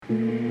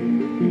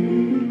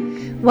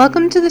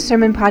Welcome to the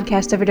Sermon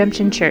Podcast of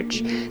Redemption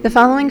Church. The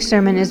following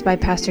sermon is by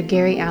Pastor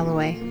Gary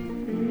Alloway.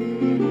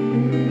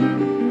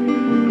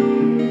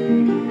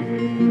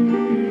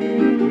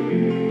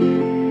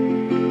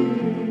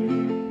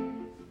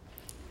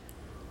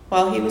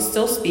 While he was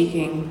still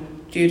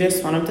speaking,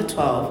 Judas, one of the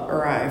 12,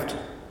 arrived.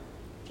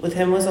 With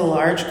him was a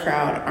large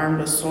crowd armed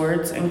with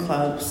swords and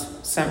clubs,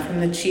 sent from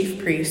the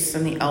chief priests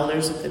and the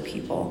elders of the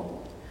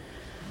people.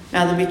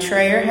 Now the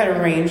betrayer had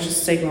arranged a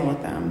signal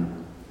with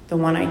them. "The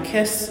one I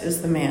kiss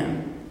is the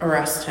man.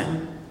 Arrest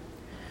him."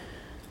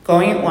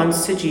 Going at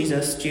once to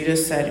Jesus,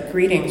 Judas said,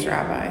 "Greetings,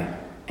 Rabbi,"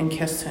 and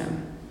kissed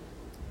him.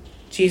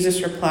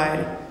 Jesus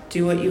replied,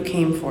 "Do what you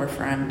came for,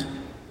 friend."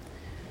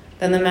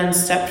 Then the men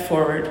stepped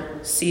forward,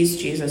 seized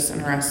Jesus,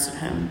 and arrested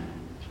him.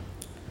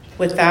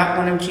 With that,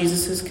 one of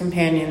Jesus'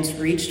 companions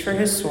reached for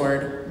his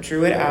sword,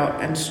 drew it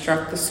out, and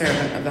struck the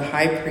servant of the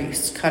high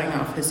priest, cutting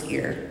off his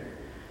ear.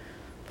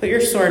 "Put your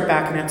sword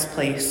back in its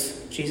place,"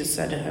 Jesus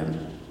said to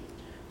him.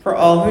 "For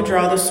all who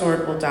draw the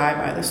sword will die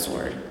by the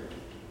sword.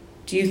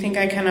 Do you think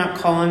I cannot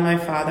call on my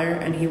Father,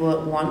 and he will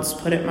at once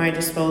put at my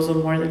disposal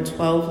more than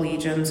 12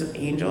 legions of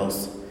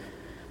angels?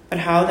 But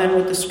how then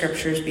would the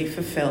scriptures be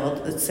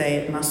fulfilled that say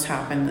it must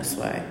happen this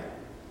way?"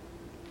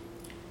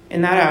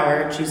 In that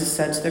hour, Jesus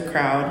said to the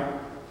crowd,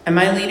 "Am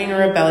I leading a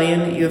rebellion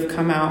that you have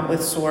come out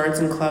with swords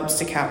and clubs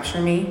to capture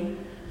me?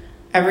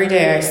 Every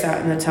day I sat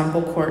in the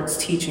temple courts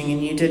teaching,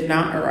 and you did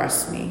not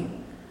arrest me.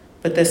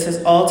 But this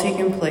has all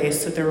taken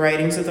place that the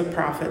writings of the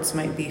prophets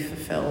might be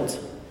fulfilled."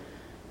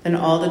 Then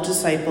all the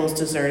disciples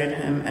deserted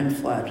him and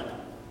fled.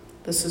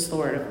 This is the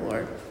word of the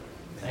Lord.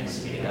 Thanks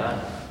be to God.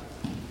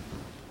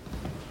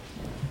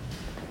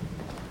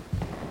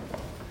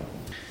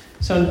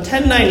 So in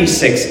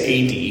 1096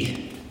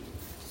 AD,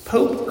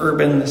 Pope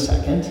Urban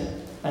II,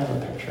 I have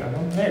a picture of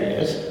him. There he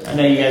is. I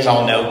know you guys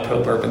all know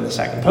Pope Urban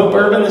II. Pope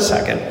Urban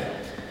II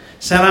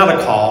sent out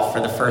a call for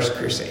the First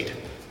Crusade.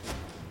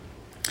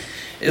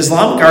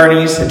 Islamic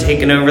armies had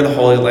taken over the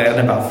Holy Land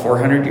about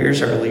 400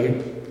 years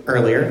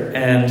earlier,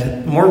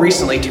 and more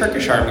recently,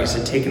 Turkish armies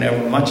had taken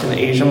over much of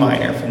Asia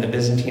Minor from the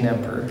Byzantine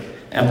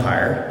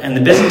Empire, and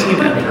the Byzantine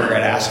Emperor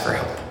had asked for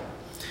help.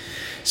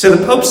 So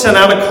the Pope sent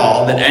out a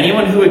call that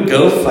anyone who would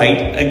go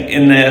fight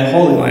in the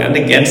Holy Land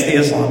against the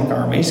Islamic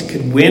armies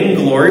could win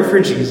glory for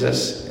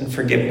Jesus and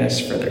forgiveness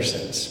for their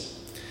sins.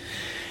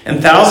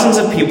 And thousands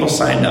of people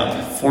signed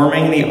up,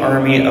 forming the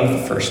army of the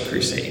First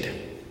Crusade.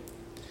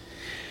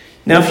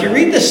 Now, if you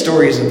read the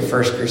stories of the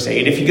First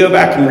Crusade, if you go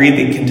back and read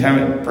the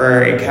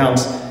contemporary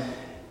accounts,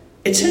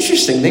 it's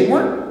interesting. They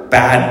weren't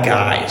bad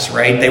guys,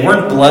 right? They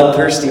weren't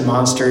bloodthirsty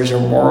monsters or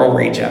moral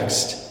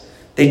rejects.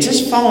 They'd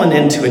just fallen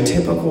into a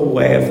typical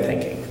way of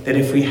thinking that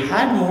if we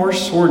had more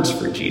swords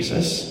for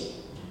Jesus,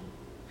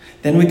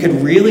 then we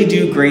could really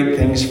do great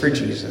things for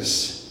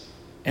Jesus,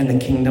 and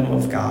the kingdom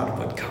of God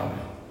would come.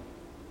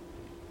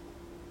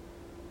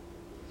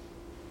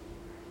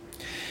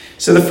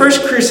 So the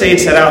First Crusade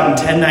set out in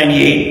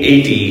 1098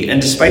 AD, and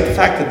despite the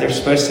fact that they're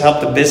supposed to help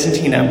the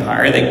Byzantine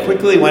Empire, they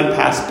quickly went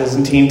past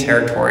Byzantine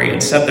territory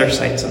and set their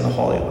sights on the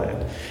Holy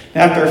Land.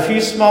 And after a few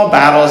small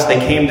battles, they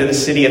came to the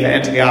city of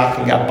Antioch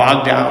and got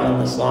bogged down in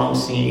this long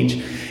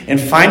siege,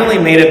 and finally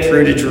made it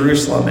through to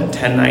Jerusalem in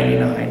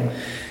 1099,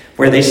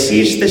 where they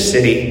sieged the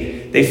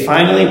city. They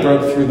finally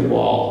broke through the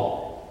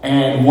wall,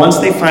 and once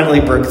they finally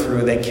broke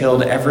through, they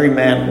killed every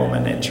man,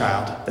 woman, and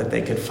child that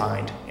they could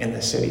find in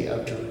the city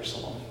of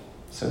Jerusalem.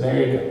 So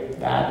there you go.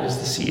 That is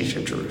the siege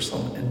of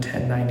Jerusalem in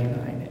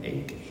 1099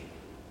 AD.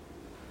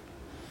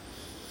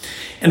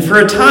 And for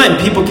a time,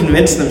 people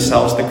convinced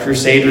themselves the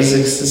crusade was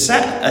a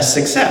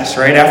success,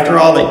 right? After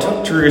all, they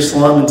took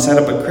Jerusalem and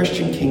set up a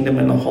Christian kingdom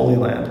in the Holy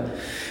Land.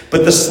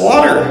 But the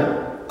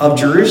slaughter of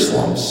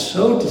Jerusalem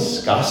so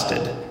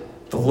disgusted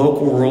the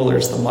local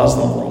rulers, the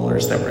Muslim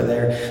rulers that were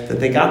there, that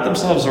they got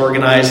themselves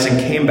organized and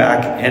came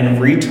back and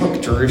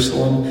retook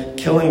Jerusalem,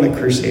 killing the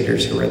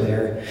crusaders who were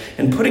there,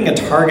 and putting a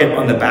target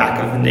on the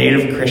back of the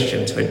native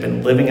Christians who had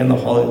been living in the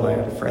Holy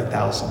Land for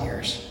 1,000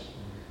 years.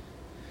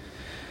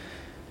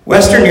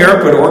 Western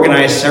Europe would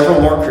organize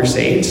several more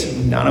crusades,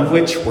 none of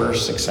which were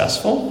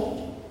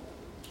successful.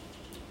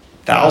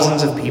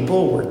 Thousands of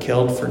people were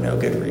killed for no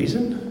good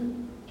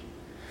reason.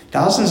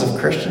 Thousands of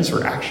Christians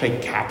were actually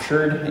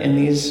captured in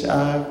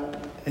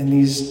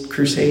these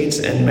crusades,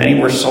 and many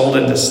were sold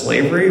into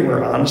slavery,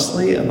 where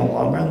honestly, in the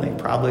long run, they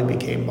probably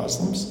became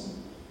Muslims.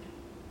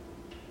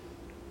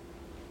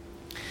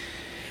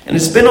 And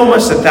it's been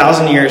almost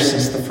 1,000 years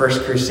since the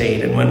First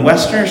Crusade, and when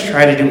Westerners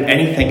try to do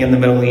anything in the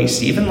Middle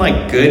East, even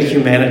like good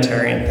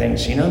humanitarian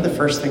things, you know the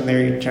first thing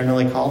they're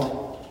generally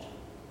called?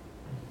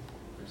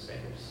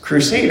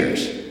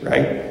 Crusaders,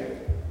 right?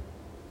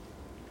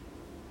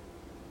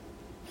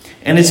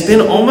 And it's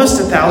been almost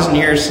 1,000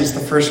 years since the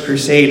First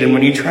Crusade, and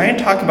when you try and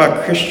talk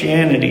about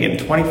Christianity in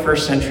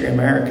 21st century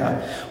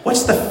America,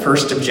 what's the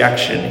first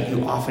objection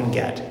you often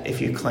get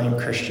if you claim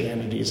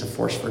Christianity is a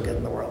force for good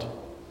in the world?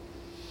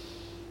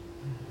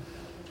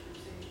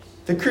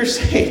 The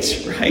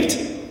Crusades, right?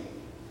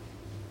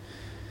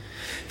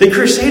 The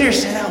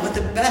Crusaders set out with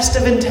the best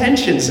of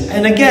intentions.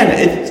 And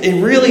again,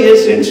 it really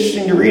is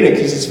interesting to read it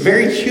because it's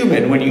very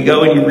human when you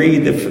go and you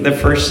read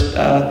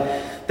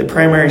the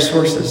primary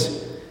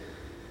sources.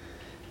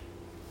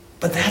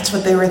 But that's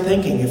what they were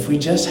thinking. If we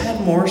just had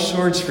more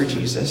swords for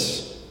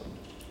Jesus,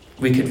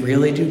 we could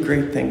really do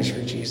great things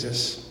for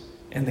Jesus,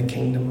 and the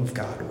kingdom of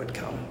God would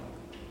come.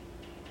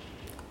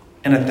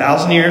 And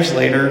 1,000 years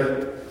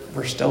later,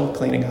 we're still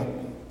cleaning up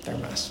their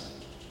mess.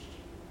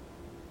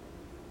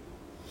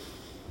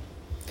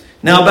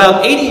 Now,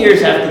 about 80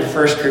 years after the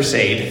First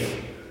Crusade,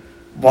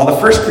 while the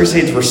First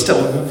Crusades were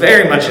still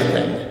very much a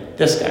thing,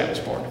 this guy was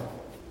born.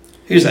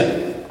 Who's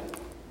that?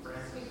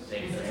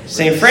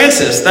 St.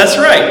 Francis, that's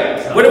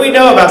right. What do we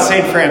know about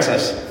St.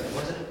 Francis? He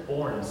wasn't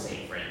born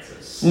St.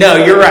 Francis. No,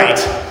 you're right.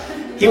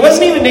 He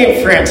wasn't even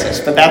named Francis,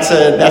 but that's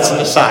an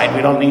aside.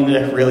 We don't need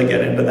to really get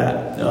into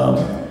that. He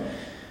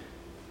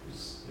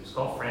was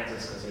called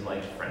Francis because he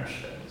liked French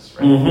things,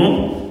 right?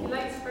 Mm-hmm. He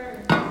likes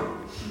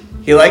birds.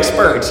 He likes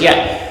birds,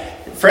 yeah.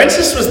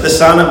 Francis was the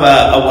son of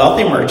a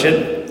wealthy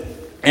merchant,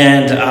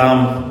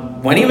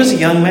 and when he was a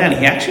young man,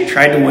 he actually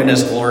tried to win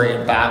his glory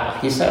in battle.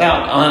 He set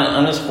out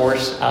on his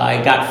horse, he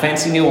got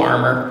fancy new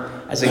armor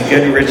as a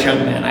good, rich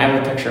young man. I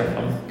have a picture of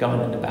him going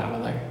into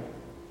battle there.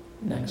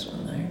 Next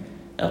one there.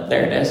 Oh,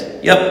 there it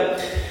is. Yep.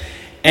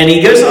 And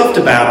he goes off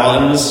to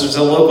battle, and this is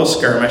a local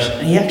skirmish,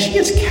 and he actually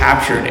gets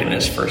captured in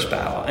his first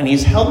battle, and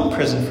he's held in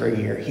prison for a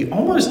year. He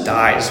almost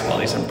dies while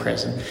he's in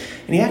prison,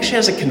 and he actually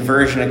has a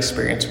conversion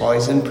experience while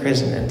he's in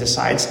prison and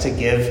decides to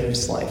give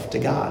his life to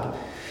God.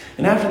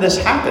 And after this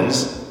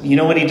happens, you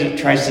know what he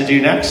tries to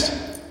do next?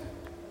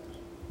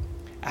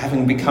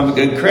 Having become a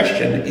good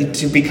Christian,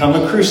 to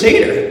become a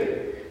crusader,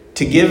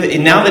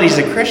 now that he's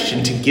a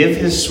Christian, to give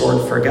his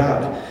sword for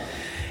God.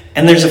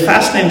 And there's a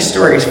fascinating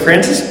story.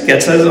 Francis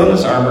gets on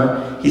his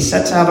armor, he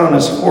sets out on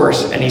his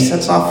horse, and he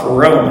sets off for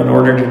Rome in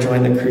order to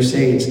join the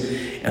Crusades.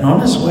 And on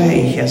his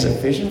way, he has a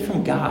vision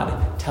from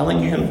God telling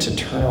him to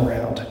turn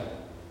around.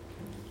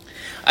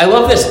 I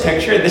love this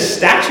picture. This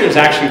statue is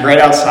actually right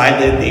outside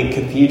the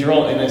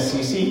cathedral in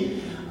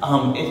Assisi.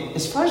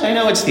 As far as I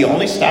know, it's the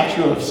only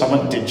statue of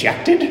someone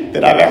dejected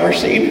that I've ever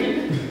seen.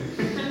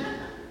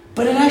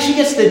 But it actually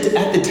gets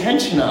at the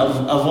tension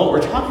of what we're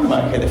talking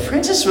about here. That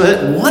Francis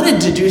wanted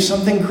to do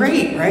something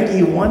great, right?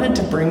 He wanted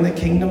to bring the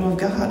kingdom of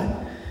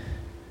God.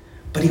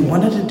 But he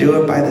wanted to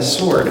do it by the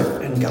sword,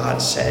 and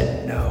God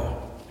said no.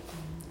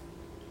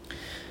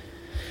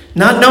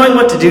 Not knowing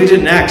what to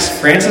do next,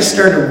 Francis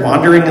started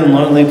wandering in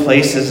lonely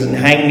places and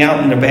hanging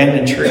out in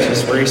abandoned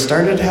churches where he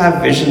started to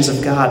have visions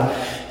of God.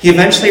 He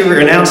eventually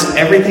renounced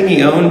everything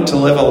he owned to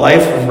live a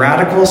life of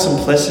radical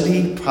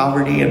simplicity,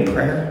 poverty, and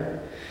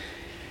prayer.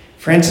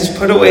 Francis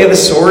put away the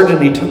sword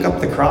and he took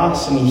up the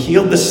cross and he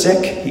healed the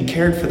sick, he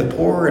cared for the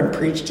poor and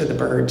preached to the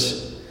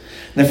birds.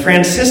 The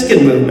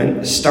Franciscan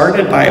movement,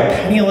 started by a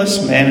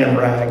penniless man in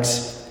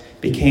rags,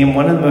 became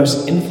one of the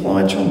most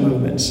influential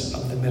movements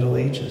of the Middle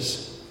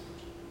Ages.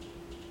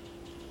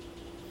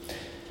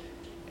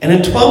 And in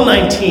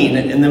 1219,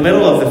 in the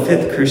middle of the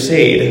Fifth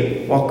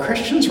Crusade, while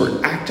Christians were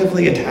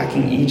actively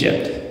attacking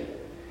Egypt,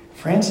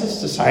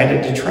 Francis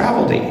decided to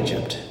travel to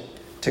Egypt,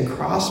 to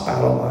cross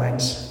battle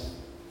lines,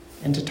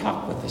 and to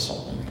talk with the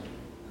Sultan.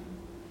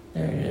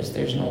 There it is.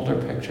 There's an older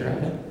picture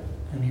of it.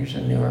 And here's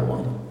a newer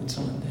one that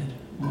someone did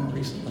more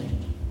recently.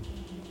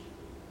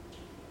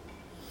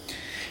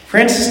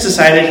 Francis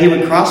decided he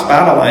would cross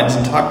battle lines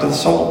and talk to the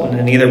Sultan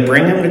and either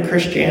bring him to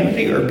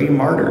Christianity or be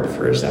martyred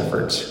for his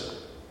efforts.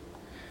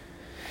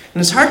 And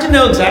it's hard to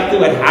know exactly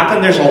what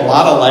happened. There's a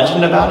lot of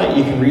legend about it.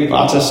 You can read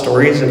lots of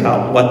stories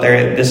about what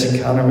this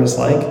encounter was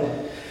like.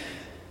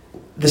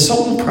 The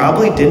Sultan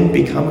probably didn't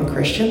become a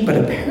Christian, but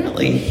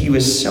apparently he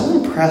was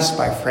so impressed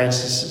by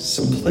Francis'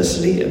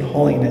 simplicity and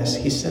holiness,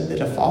 he said that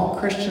if all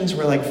Christians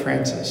were like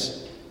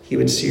Francis, he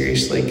would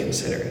seriously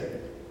consider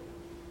it.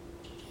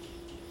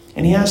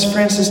 And he asked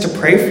Francis to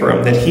pray for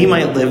him that he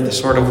might live the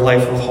sort of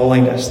life of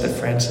holiness that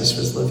Francis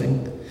was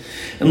living.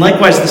 And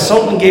likewise, the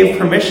Sultan gave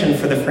permission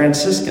for the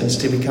Franciscans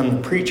to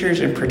become preachers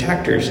and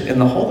protectors in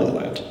the Holy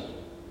Land,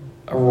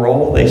 a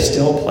role they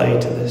still play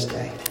to this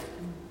day.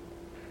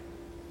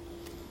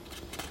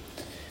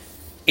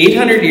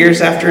 800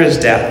 years after his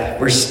death,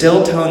 we're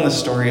still telling the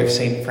story of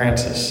St.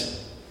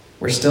 Francis.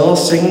 We're still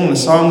singing the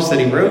songs that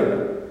he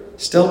wrote,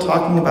 still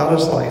talking about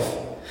his life.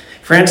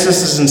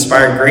 Francis has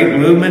inspired great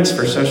movements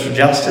for social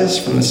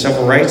justice, from the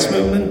civil rights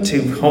movement to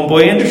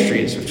homeboy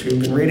industries, which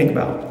we've been reading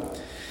about.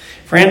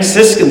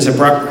 Franciscans have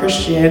brought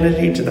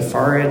Christianity to the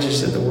far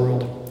edges of the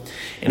world.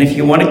 And if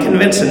you want to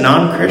convince a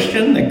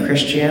non-Christian that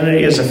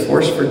Christianity is a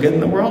force for good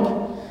in the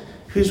world,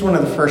 who's one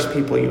of the first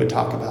people you would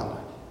talk about?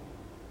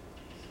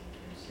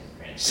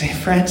 St.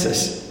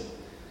 Francis.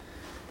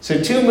 So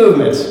 2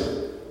 movements.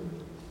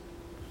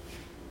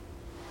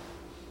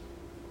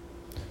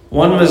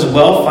 One was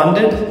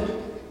well-funded,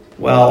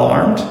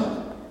 well-armed,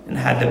 and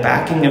had the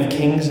backing of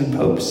kings and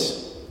popes.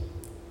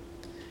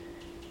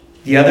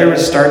 The other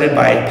was started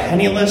by a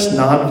penniless,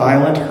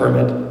 non-violent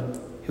hermit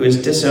who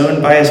was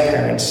disowned by his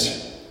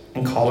parents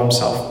and called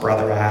himself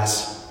Brother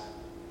Ass.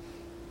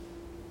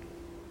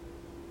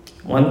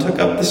 One took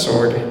up the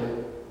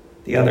sword,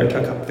 the other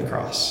took up the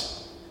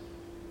cross.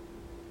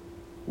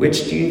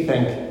 Which do you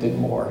think did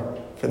more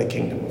for the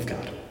kingdom of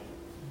God?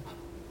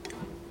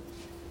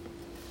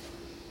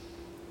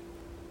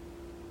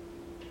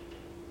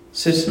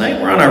 So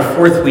tonight we're on our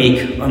fourth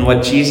week on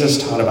what Jesus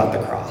taught about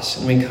the cross,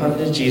 and we come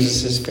to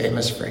Jesus'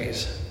 famous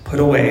phrase, put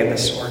away the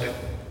sword.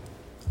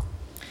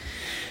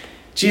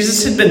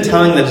 Jesus had been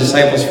telling the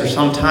disciples for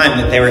some time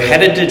that they were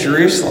headed to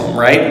Jerusalem,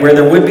 right, where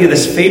there would be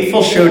this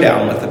fateful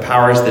showdown with the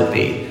powers that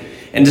be.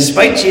 And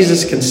despite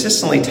Jesus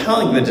consistently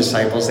telling the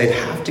disciples they'd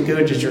have to go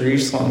to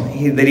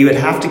Jerusalem, that he would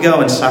have to go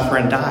and suffer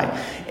and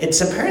die,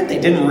 it's apparent they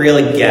didn't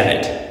really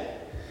get it.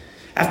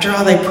 After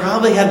all, they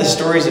probably had the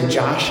stories of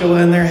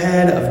Joshua in their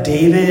head, of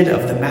David,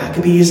 of the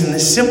Maccabees, and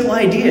this simple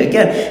idea,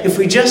 again, if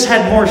we just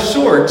had more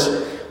swords,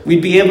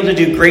 we'd be able to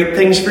do great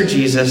things for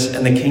Jesus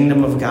and the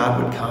kingdom of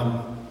God would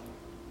come.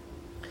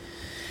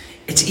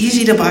 It's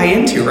easy to buy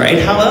into, right?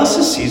 How else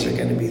is Caesar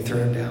going to be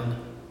thrown down?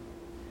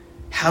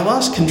 How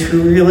else can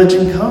true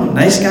religion come?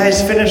 Nice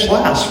guys finish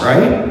last,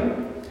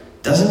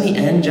 right? Doesn't the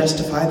end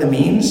justify the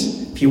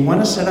means? If you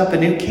want to set up a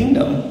new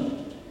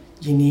kingdom,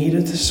 you need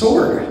the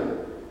sword.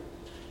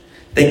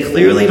 They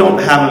clearly don't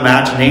have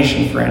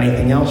imagination for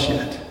anything else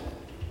yet.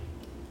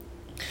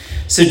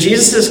 So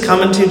Jesus is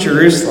coming to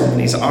Jerusalem,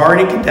 and he's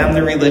already condemned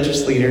the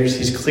religious leaders.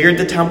 He's cleared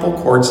the temple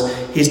courts.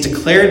 He's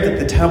declared that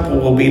the temple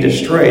will be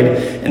destroyed.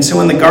 And so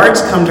when the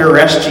guards come to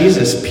arrest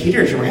Jesus,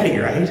 Peter's ready,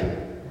 right?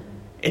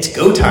 It's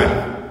go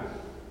time.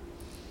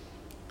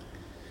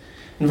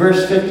 In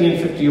verse 50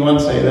 and 51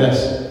 say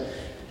this,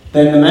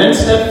 "Then the men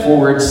stepped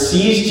forward,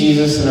 seized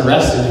Jesus, and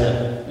arrested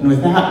him. And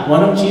with that,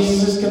 one of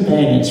Jesus'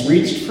 companions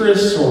reached for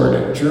his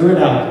sword, drew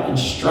it out, and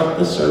struck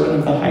the servant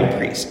of the high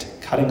priest,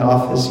 cutting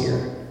off his ear."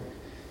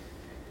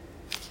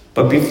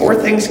 But before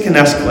things can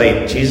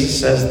escalate, Jesus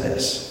says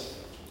this,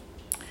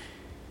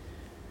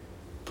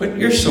 "Put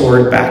your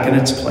sword back in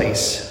its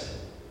place,"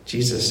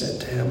 Jesus said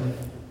to him.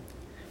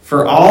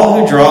 "For all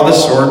who draw the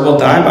sword will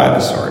die by the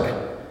sword.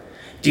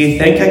 Do you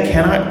think I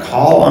cannot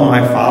call on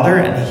my Father,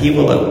 and he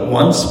will at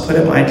once put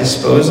at my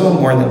disposal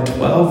more than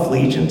 12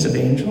 legions of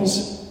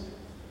angels?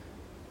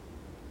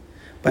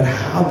 But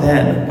how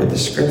then would the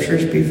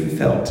scriptures be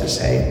fulfilled to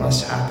say it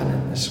must happen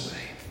in this way?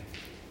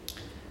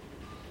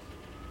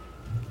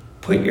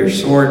 Put your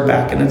sword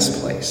back in its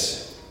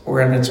place," or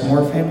in its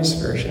more famous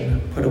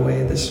version, "put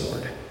away the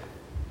sword."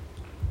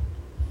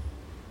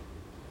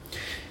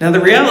 Now the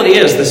reality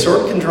is the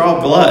sword can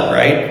draw blood,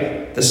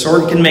 right? The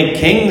sword can make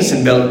kings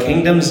and build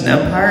kingdoms and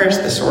empires.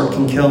 The sword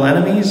can kill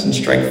enemies and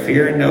strike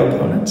fear into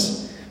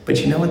opponents.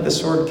 But you know what the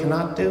sword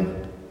cannot do?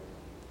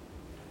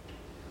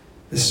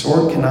 The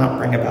sword cannot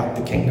bring about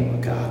the kingdom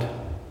of God.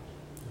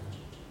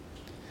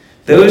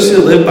 Those who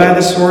live by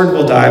the sword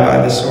will die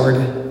by the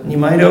sword. You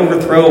might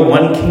overthrow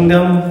one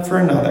kingdom for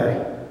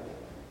another,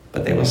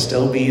 but they will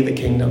still be the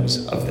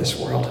kingdoms of this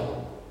world.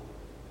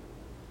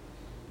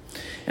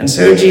 And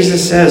so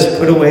Jesus says,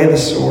 put away the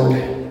sword.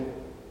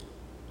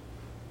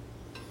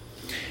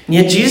 And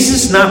yet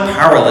Jesus is not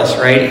powerless,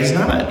 right? He's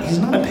not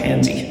a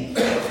pansy.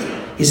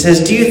 He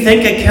says, do you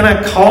think I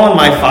cannot call on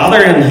my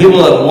Father, and he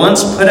will at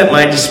once put at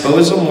my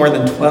disposal more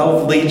than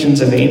 12 legions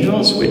of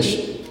angels, which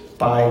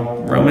by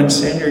Roman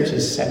standards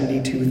is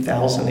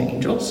 72,000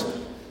 angels?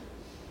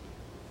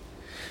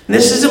 And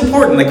this is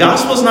important. The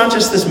gospel is not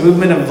just this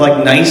movement of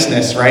like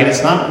niceness, right?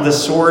 It's not the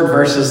sword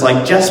versus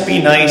like just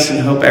be nice and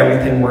hope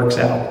everything works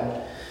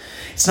out.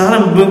 It's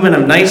not a movement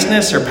of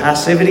niceness or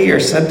passivity or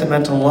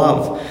sentimental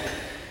love.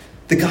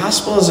 The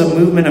gospel is a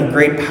movement of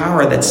great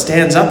power that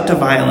stands up to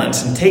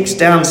violence and takes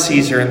down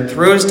Caesar and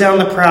throws down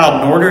the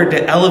proud in order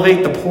to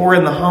elevate the poor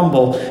and the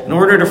humble, in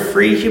order to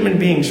free human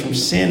beings from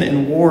sin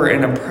and war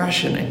and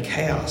oppression and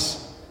chaos.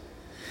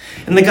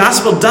 And the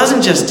gospel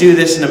doesn't just do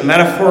this in a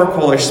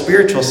metaphorical or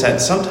spiritual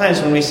sense. Sometimes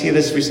when we see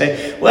this, we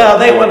say, well,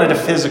 they wanted a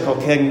physical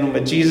kingdom,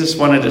 but Jesus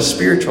wanted a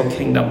spiritual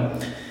kingdom.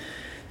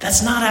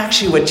 That's not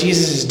actually what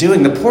Jesus is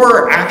doing. The poor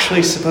are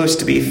actually supposed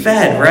to be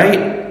fed,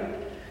 right?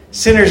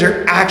 Sinners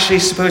are actually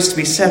supposed to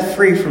be set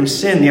free from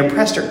sin. The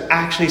oppressed are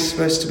actually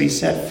supposed to be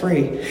set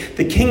free.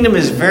 The kingdom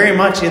is very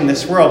much in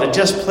this world. It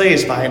just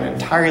plays by an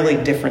entirely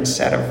different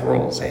set of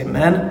rules.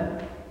 Amen?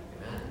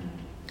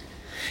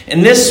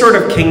 And this sort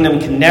of kingdom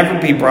can never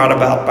be brought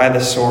about by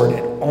the sword.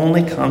 It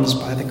only comes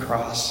by the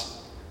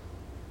cross.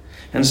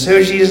 And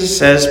so Jesus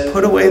says,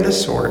 put away the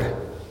sword.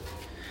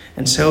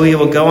 And so he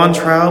will go on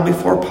trial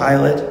before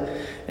Pilate.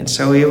 And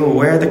so he will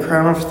wear the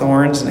crown of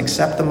thorns and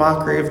accept the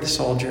mockery of the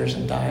soldiers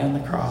and die on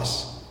the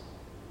cross.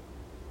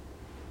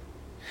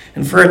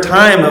 And for a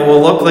time, it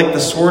will look like the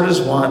sword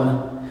is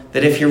won.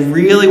 That if you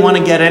really want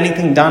to get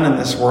anything done in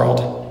this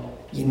world,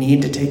 you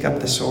need to take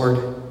up the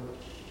sword.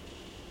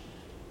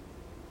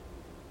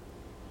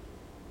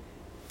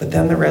 But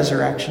then the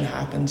resurrection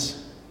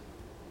happens,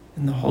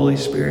 and the Holy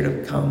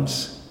Spirit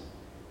comes,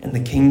 and the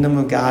kingdom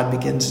of God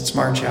begins its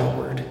march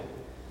outward.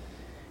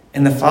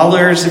 And the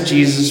followers of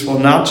Jesus will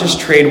not just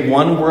trade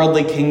one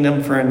worldly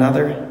kingdom for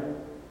another.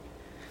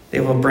 They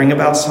will bring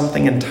about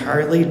something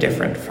entirely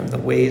different from the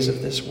ways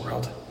of this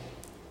world.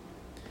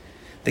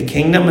 The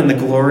kingdom and the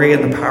glory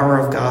and the power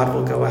of God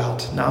will go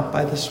out, not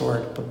by the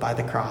sword, but by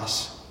the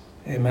cross.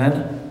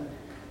 Amen?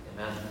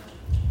 Amen.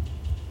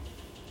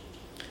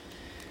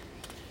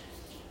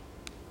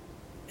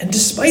 And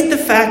despite the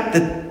fact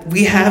that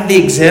we have the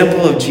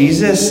example of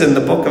Jesus in the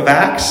book of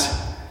Acts,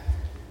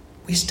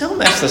 we still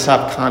mess this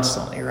up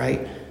constantly,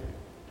 right?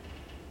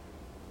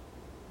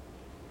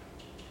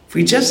 If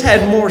we just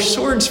had more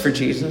swords for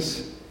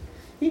Jesus,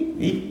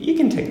 you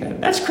can take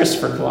that. That's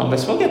Christopher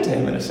Columbus. We'll get to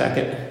him in a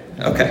second.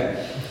 Okay.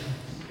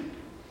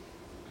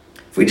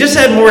 If we just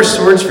had more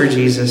swords for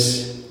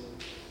Jesus,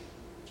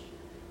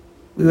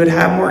 we would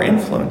have more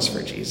influence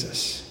for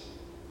Jesus,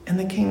 and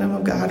the kingdom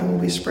of God will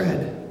be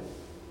spread.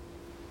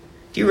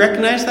 Do you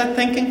recognize that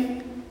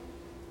thinking?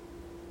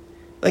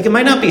 Like, it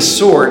might not be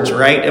swords,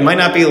 right? It might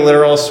not be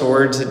literal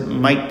swords. It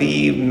might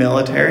be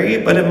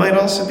military, but it might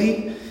also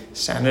be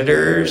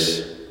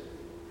senators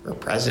or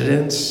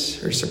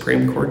presidents or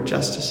Supreme Court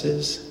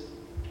justices.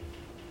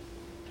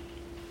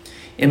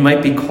 It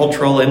might be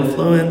cultural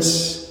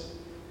influence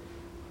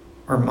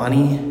or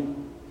money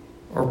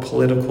or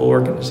political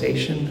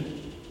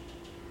organization.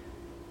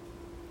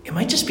 It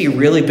might just be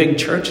really big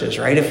churches,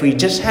 right? If we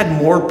just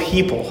had more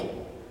people,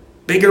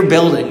 bigger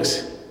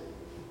buildings,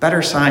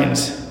 better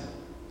signs,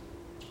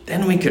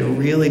 then we could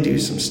really do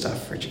some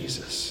stuff for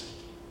Jesus.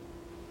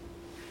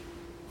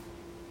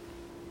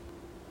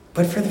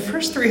 But for the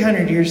first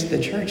 300 years of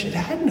the church, it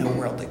had no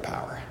worldly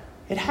power.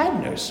 It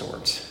had no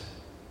swords.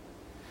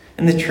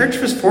 And the church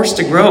was forced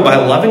to grow by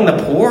loving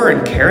the poor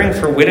and caring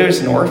for widows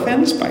and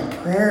orphans, by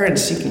prayer and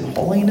seeking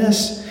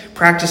holiness,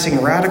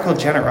 practicing radical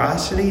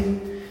generosity,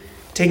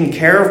 taking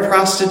care of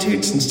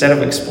prostitutes instead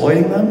of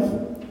exploiting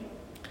them,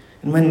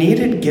 and when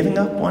needed, giving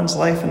up one's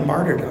life in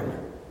martyrdom.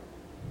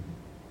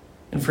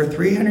 And for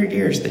 300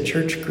 years, the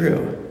church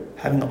grew,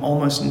 having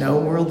almost no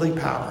worldly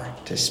power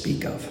to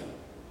speak of.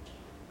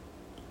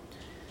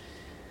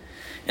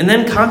 And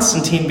then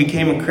Constantine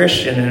became a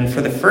Christian, and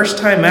for the first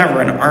time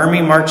ever, an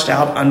army marched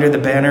out under the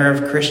banner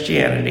of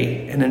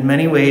Christianity. And in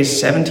many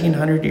ways,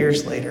 1700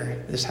 years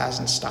later, this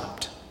hasn't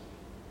stopped.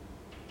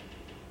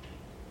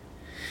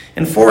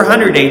 In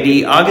 400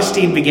 AD,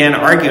 Augustine began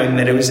arguing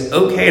that it was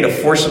okay to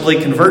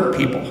forcibly convert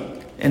people.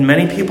 And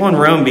many people in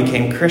Rome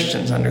became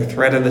Christians under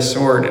threat of the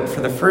sword. And for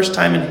the first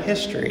time in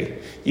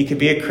history, you could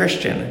be a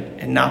Christian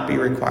and not be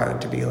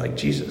required to be like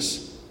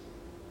Jesus.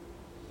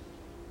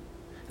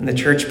 And the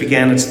church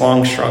began its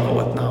long struggle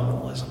with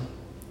nominalism.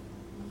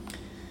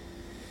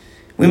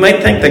 We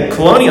might think that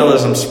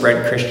colonialism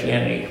spread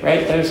Christianity,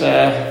 right?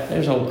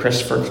 There's old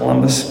Christopher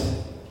Columbus.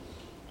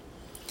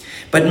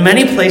 But in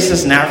many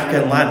places in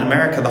Africa and Latin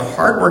America, the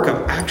hard work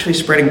of actually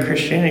spreading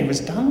Christianity was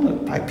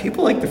done by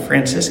people like the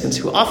Franciscans,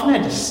 who often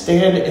had to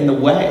stand in the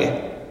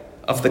way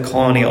of the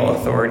colonial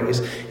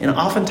authorities and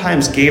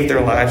oftentimes gave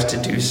their lives to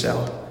do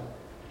so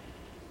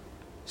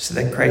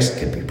that Christ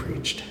could be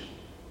preached.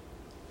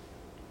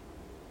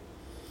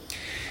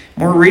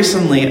 More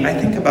recently, I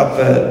think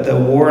about the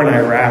war in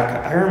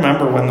Iraq. I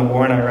remember when the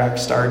war in Iraq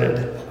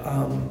started.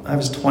 I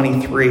was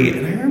 23,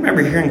 and I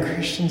remember hearing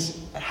Christians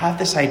have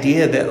this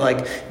idea that,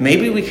 like,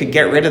 maybe we could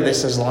get rid of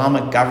this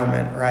Islamic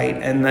government, right?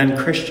 And then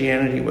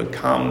Christianity would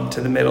come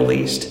to the Middle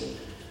East.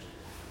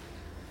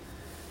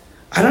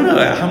 I don't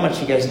know how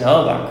much you guys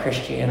know about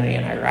Christianity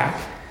in Iraq.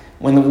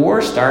 When the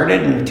war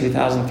started in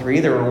 2003,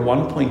 there were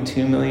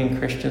 1.2 million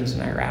Christians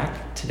in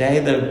Iraq. Today,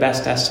 the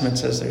best estimate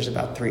says there's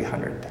about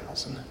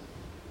 300,000.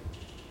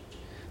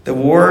 The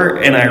war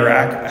in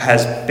Iraq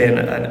has been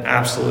an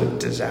absolute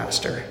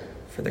disaster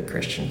for the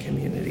Christian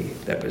community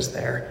that was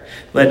there.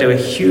 It led to a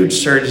huge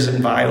surge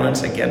in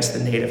violence against the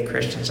native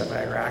Christians of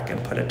Iraq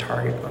and put a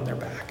target on their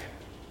back.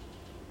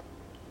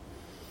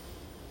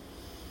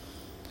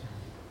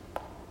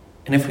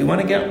 And if we want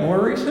to get more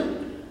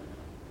recent,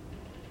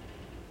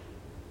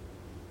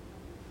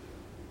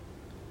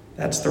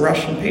 that's the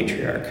Russian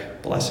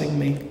patriarch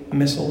blessing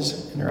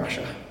missiles in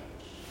Russia.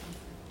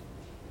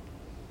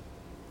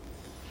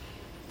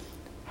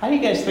 How do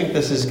you guys think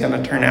this is going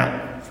to turn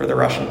out for the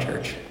Russian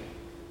church?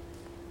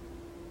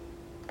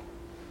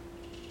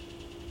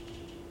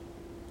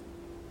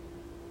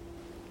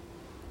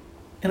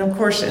 And of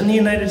course, in the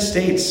United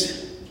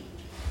States,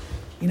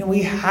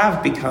 we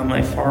have become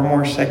a far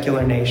more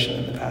secular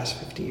nation in the past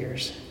 50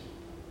 years.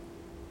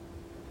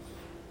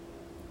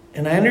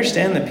 And I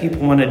understand that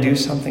people want to do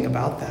something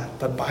about that,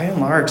 but by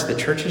and large, the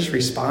church's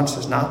response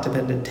has not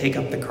been to take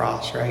up the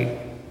cross, right?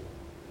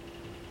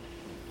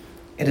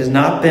 It has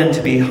not been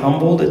to be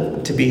humbled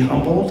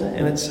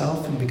in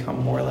itself and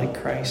become more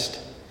like Christ.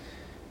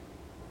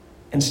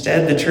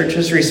 Instead, the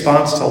church's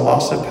response to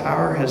loss of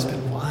power has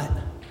been what?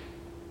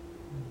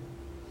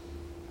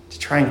 To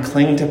try and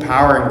cling to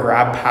power and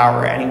grab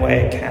power any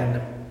way it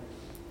can.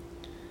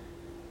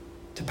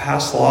 To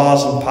pass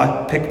laws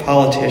and pick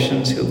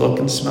politicians who look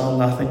and smell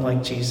nothing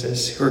like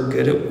Jesus, who are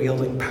good at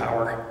wielding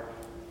power.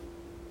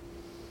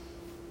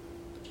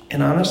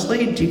 And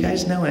honestly, do you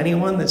guys know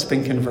anyone that's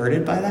been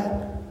converted by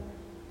that?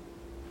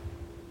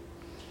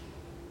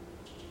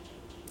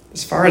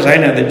 As far as I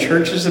know, the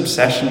church's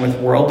obsession with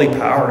worldly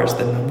power is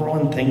the number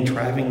one thing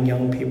driving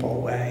young people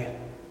away.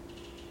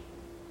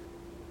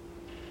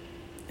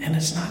 And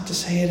it's not to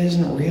say it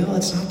isn't real.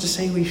 It's not to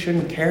say we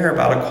shouldn't care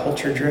about a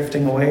culture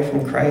drifting away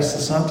from Christ.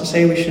 It's not to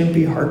say we shouldn't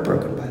be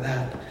heartbroken by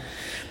that.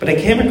 But I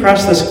came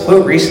across this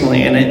quote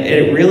recently, and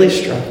it really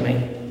struck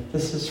me.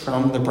 This is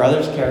from the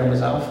Brothers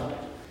Karamazov.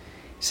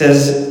 He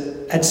says,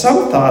 "At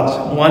some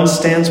thought, one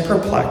stands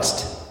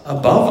perplexed,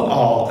 above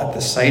all, at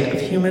the sight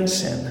of human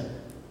sin,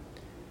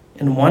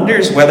 and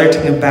wonders whether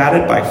to combat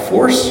it by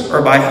force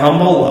or by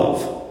humble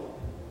love.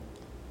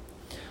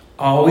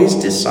 Always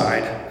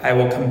decide, I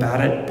will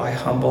combat it by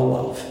humble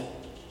love.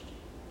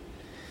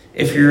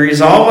 If you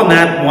resolve on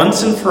that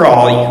once and for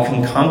all, you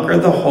can conquer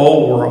the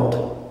whole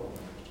world.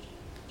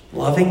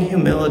 Loving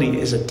humility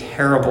is a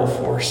terrible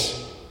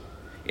force.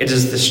 It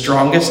is the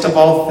strongest of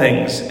all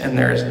things, and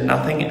there is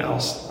nothing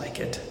else like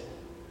it."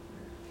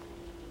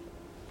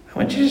 I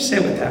want you to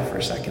sit with that for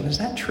a second. Is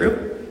that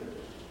true?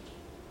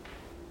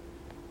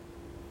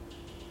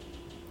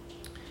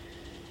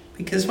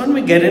 Because when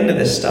we get into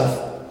this stuff,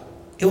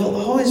 it will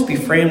always be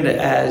framed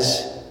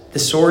as the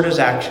sword is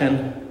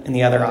action and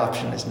the other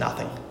option is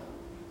nothing.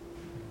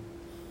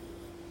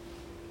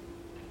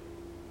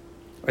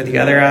 Or the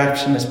other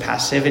option is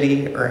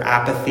passivity or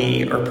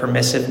apathy or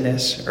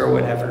permissiveness or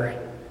whatever.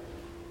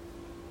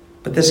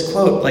 But this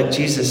quote, like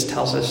Jesus,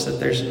 tells us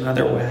that there's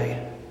another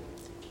way.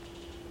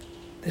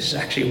 This is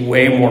actually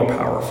way more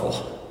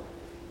powerful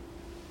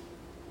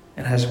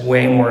and has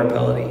way more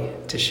ability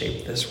to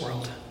shape this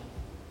world.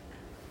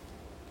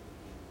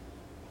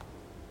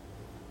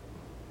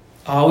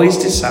 Always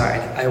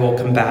decide, I will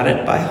combat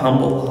it by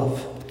humble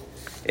love.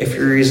 If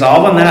you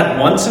resolve on that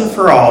once and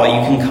for all,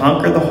 you can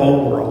conquer the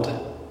whole world.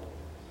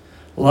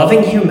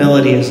 Loving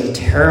humility is a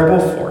terrible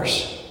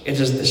force. It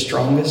is the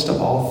strongest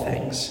of all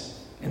things,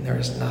 and there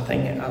is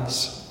nothing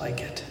else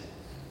like it.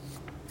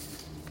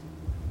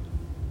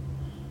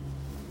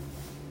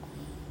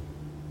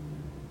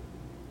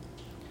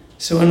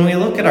 So when we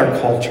look at our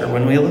culture,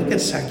 when we look at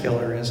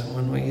secularism,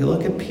 when we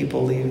look at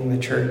people leaving the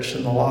church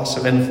and the loss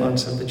of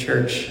influence of the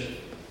church,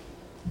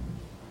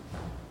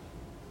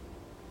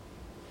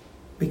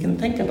 we can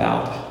think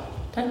about,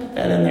 did I put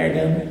that in there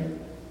again?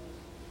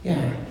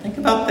 Yeah, think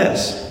about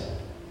this.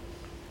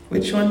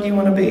 Which one do you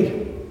want to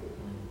be?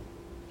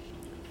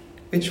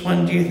 Which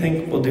one do you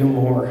think will do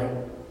more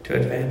to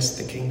advance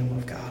the kingdom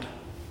of God?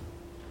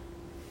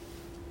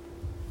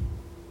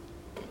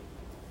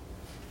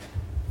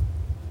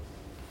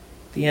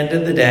 At the end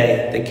of the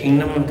day, the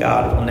kingdom of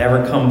God will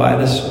never come by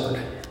the sword.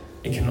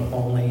 It can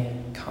only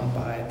come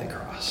by the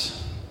cross.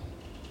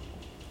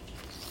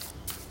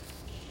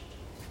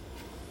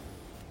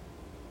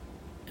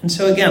 And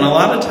so again, a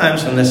lot of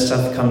times when this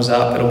stuff comes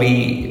up, it'll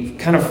be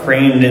kind of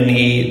framed in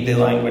the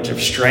language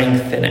of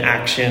strength and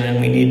action,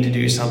 and we need to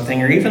do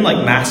something, or even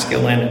like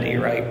masculinity,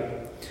 right?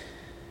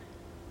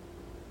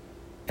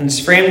 And it's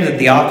framed that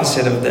the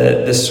opposite of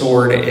the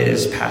sword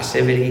is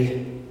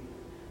passivity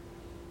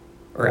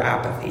or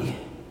apathy.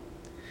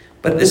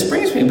 But this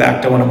brings me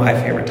back to one of my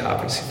favorite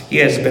topics. If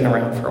you guys have been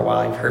around for a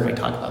while, you've heard me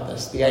talk about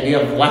this. The idea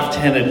of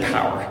left-handed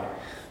power.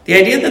 The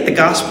idea that the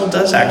gospel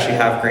does actually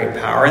have great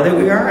power, that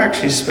we are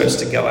actually supposed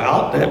to go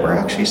out, that we're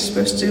actually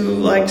supposed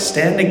to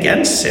stand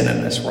against sin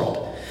in this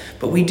world.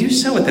 But we do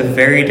so with a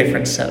very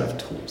different set of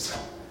tools.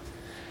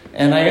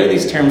 And I owe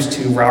these terms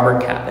to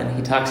Robert Kaplan.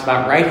 He talks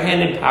about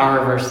right-handed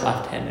power versus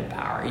left-handed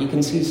power. You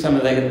can see some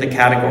of the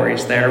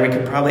categories there. We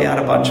could probably add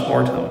a bunch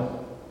more to them.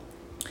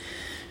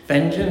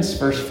 Vengeance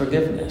versus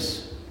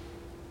forgiveness.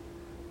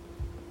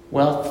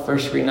 Wealth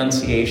versus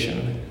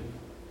renunciation.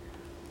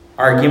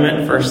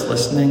 Argument versus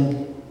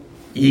listening.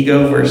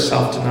 Ego versus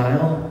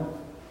self-denial.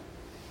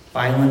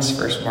 Violence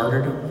versus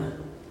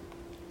martyrdom.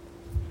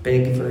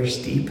 Big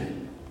versus deep.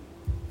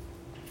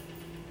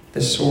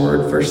 The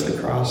sword versus the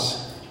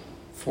cross.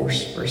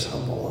 Force versus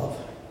humble love.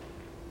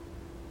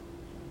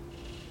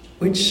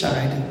 Which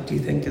side do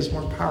you think is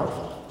more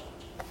powerful?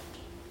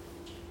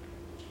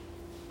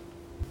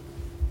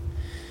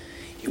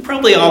 You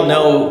probably all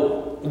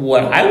know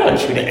what I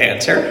want you to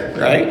answer,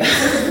 right?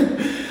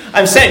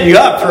 I'm setting you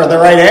up for the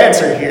right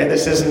answer here.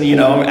 This isn't,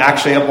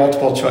 actually a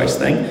multiple choice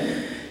thing.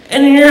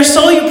 And in your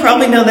soul, you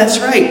probably know that's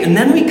right. And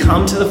then we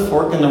come to the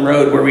fork in the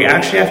road where we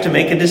actually have to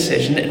make a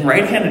decision. And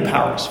right-handed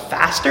power is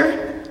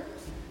faster,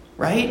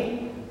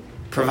 right?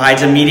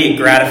 Provides immediate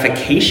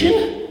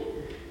gratification.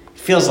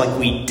 Feels like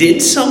we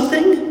did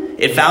something.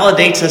 It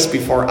validates us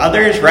before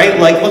others, right?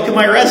 Like, look at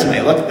my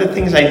resume. Look at the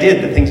things I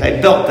did, the things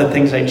I built, the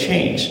things I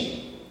changed.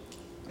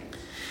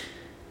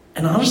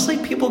 And honestly,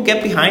 people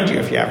get behind you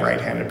if you have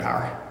right-handed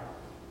power.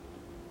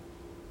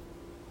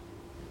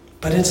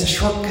 But it's a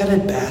shortcut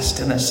at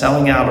best and a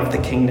selling out of the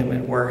kingdom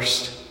at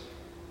worst.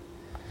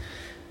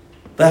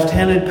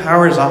 Left-handed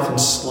power is often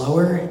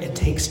slower. It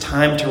takes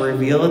time to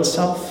reveal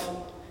itself.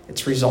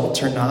 Its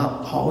results are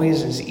not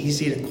always as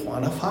easy to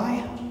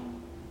quantify.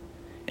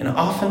 And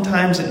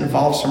oftentimes it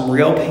involves some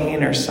real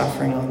pain or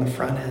suffering on the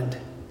front end.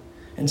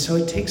 And so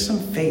it takes some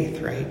faith,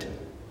 right?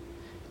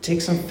 It It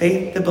takes some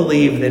faith to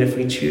believe that if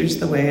we choose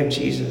the way of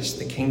Jesus,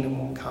 the kingdom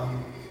will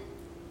come.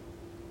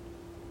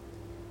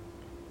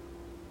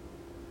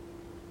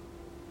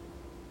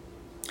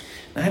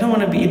 And I don't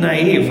want to be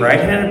naive.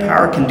 Right-handed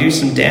power can do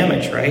some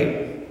damage,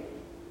 right?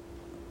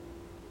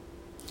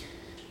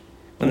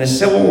 When the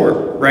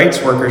civil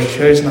rights workers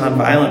chose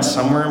nonviolence,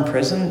 some were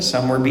imprisoned,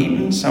 some were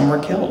beaten, some were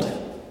killed.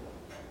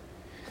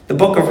 The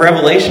book of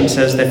Revelation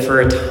says that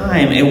for a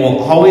time, it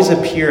will always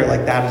appear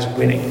like that is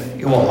winning.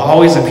 It will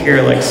always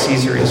appear like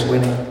Caesar is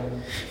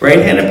winning.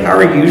 Right-handed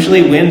power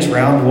usually wins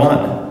round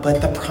one,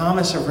 but the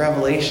promise of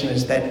Revelation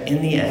is that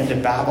in the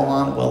end,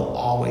 Babylon will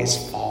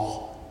always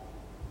fall.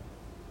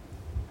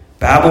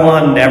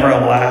 Babylon never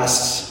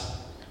lasts.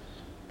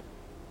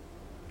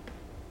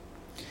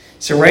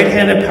 So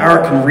right-handed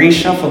power can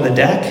reshuffle the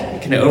deck,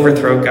 it can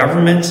overthrow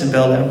governments and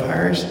build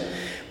empires.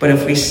 But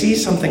if we see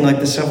something like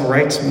the civil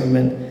rights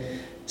movement,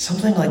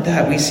 something like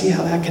that, we see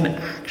how that can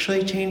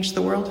actually change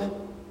the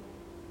world,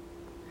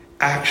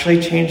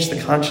 actually change the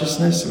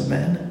consciousness of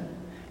men,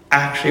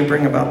 actually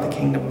bring about the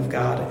kingdom of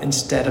God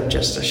instead of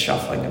just a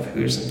shuffling of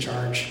who's in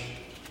charge.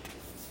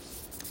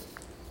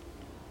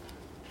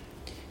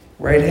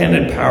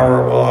 Right-handed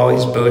power will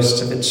always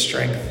boast of its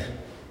strength.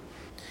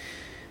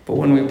 But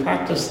when we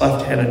practice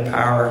left-handed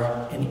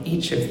power in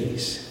each of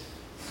these,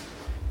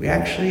 we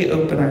actually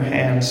open our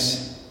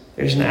hands.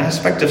 There's an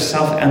aspect of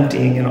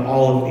self-emptying in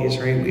all of these,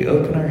 right? We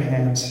open our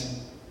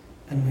hands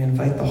and we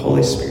invite the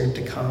Holy Spirit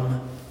to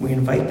come. We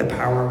invite the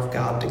power of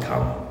God to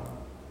come.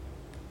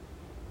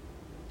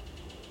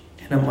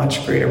 And a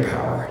much greater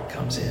power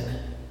comes in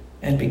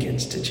and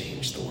begins to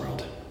change the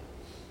world.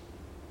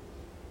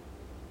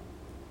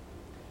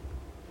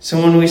 So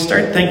when we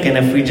start thinking,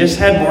 if we just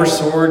had more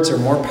swords or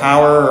more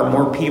power or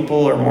more people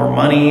or more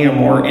money or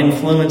more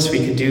influence,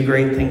 we could do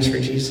great things for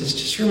Jesus.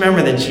 Just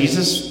remember that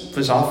Jesus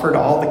was offered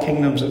all the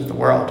kingdoms of the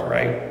world,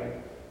 right?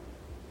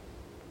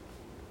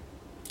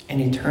 And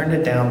he turned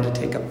it down to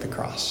take up the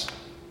cross.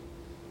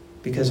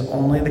 Because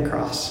only the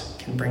cross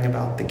can bring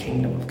about the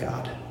kingdom of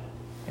God.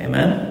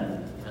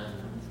 Amen?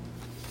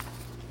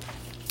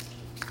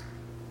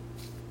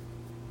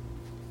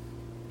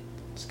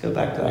 Let's go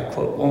back to that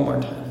quote one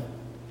more time.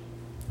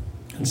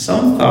 In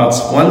some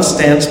thoughts, one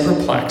stands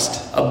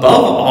perplexed,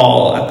 above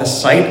all, at the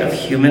sight of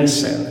human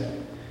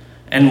sin,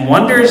 and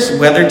wonders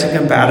whether to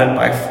combat it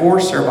by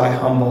force or by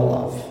humble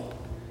love.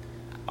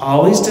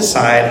 Always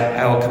decide,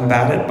 I will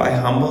combat it by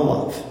humble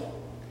love.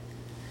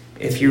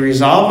 If you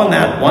resolve on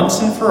that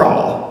once and for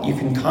all, you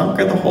can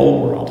conquer the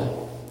whole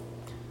world.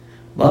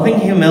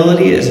 Loving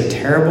humility is a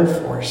terrible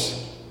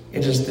force.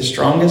 It is the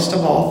strongest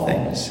of all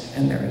things,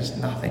 and there is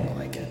nothing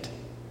like it.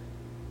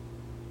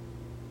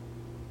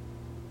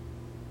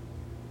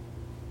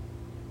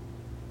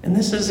 And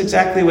this is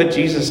exactly what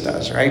Jesus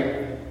does,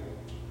 right?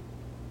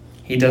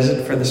 He does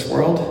it for this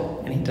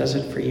world, and he does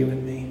it for you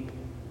and me.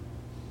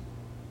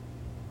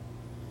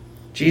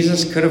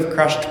 Jesus could have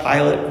crushed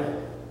Pilate.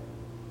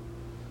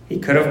 He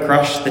could have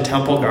crushed the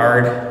temple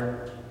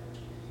guard.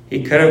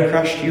 He could have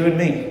crushed you and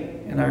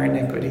me in our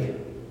iniquity.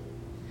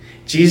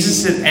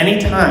 Jesus at any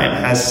time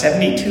has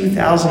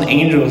 72,000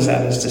 angels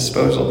at his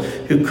disposal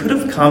who could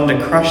have come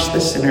to crush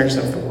the sinners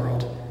of the world.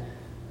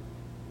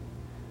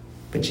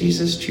 But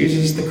Jesus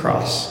chooses the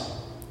cross.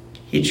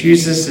 He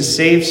chooses to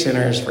save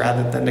sinners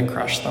rather than to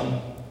crush them.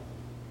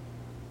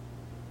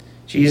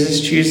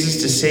 Jesus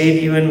chooses to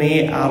save you and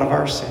me out of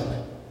our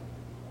sin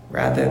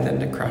rather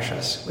than to crush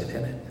us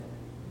within it.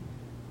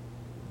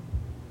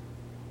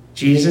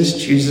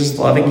 Jesus chooses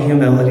loving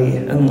humility,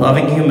 and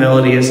loving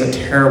humility is a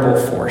terrible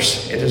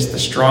force. It is the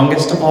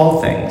strongest of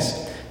all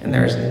things, and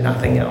there is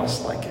nothing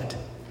else like it.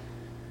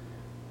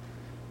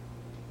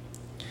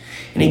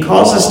 And he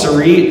calls us to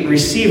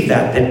receive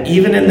that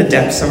even in the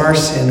depths of our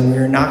sin, we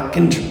are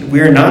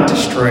not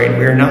destroyed,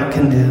 we are not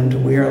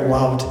condemned, we are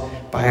loved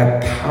by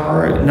a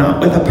power, not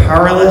with a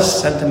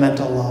powerless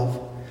sentimental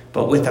love,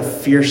 but with a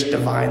fierce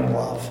divine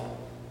love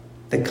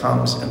that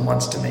comes and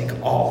wants to make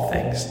all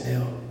things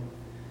new.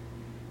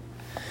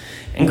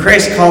 And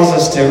Christ calls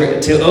us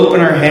to open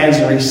our hands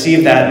and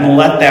receive that and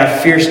let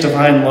that fierce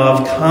divine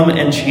love come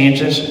and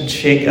change us and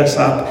shake us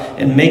up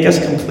and make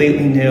us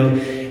completely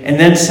new. And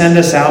then send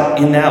us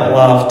out in that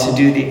love to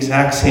do the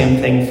exact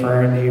same thing for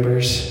our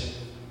neighbors.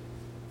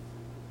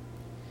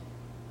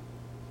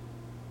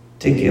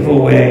 To give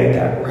away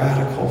that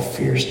radical,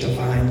 fierce,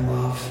 divine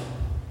love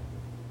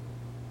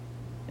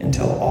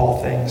until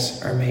all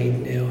things are made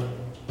new.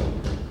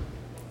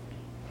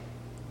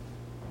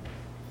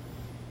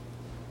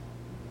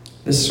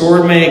 The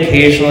sword may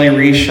occasionally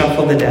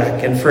reshuffle the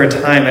deck, and for a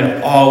time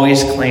it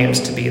always claims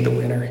to be the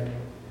winner.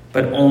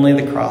 But only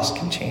the cross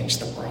can change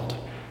the world.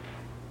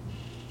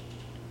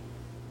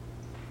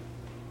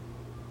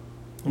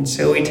 And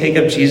so we take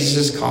up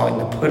Jesus' calling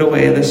to put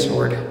away the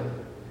sword.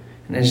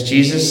 And as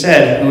Jesus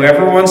said,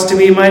 whoever wants to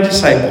be my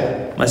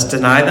disciple must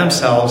deny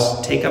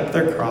themselves, take up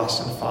their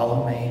cross, and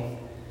follow me.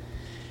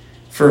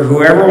 For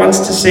whoever wants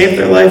to save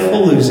their life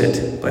will lose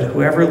it, but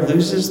whoever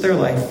loses their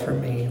life for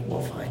me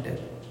will find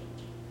it.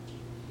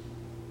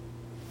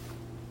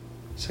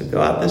 So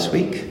go out this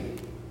week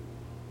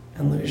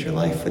and lose your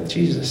life with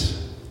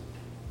Jesus.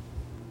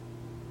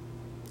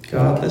 Go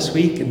out this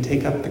week and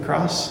take up the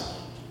cross.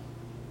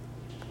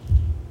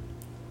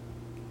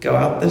 Go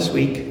out this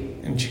week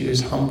and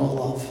choose humble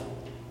love.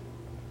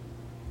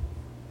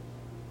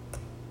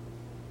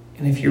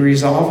 And if you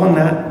resolve on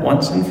that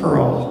once and for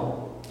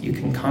all, you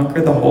can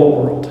conquer the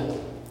whole world.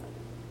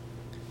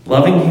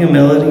 Loving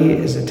humility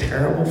is a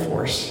terrible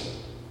force.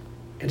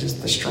 It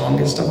is the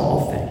strongest of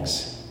all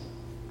things,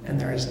 and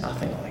there is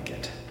nothing like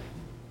it.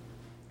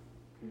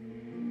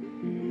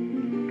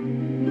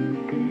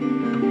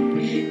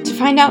 To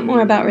find out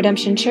more about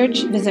Redemption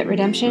Church, visit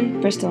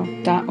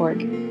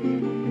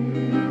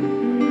redemptionbristol.org.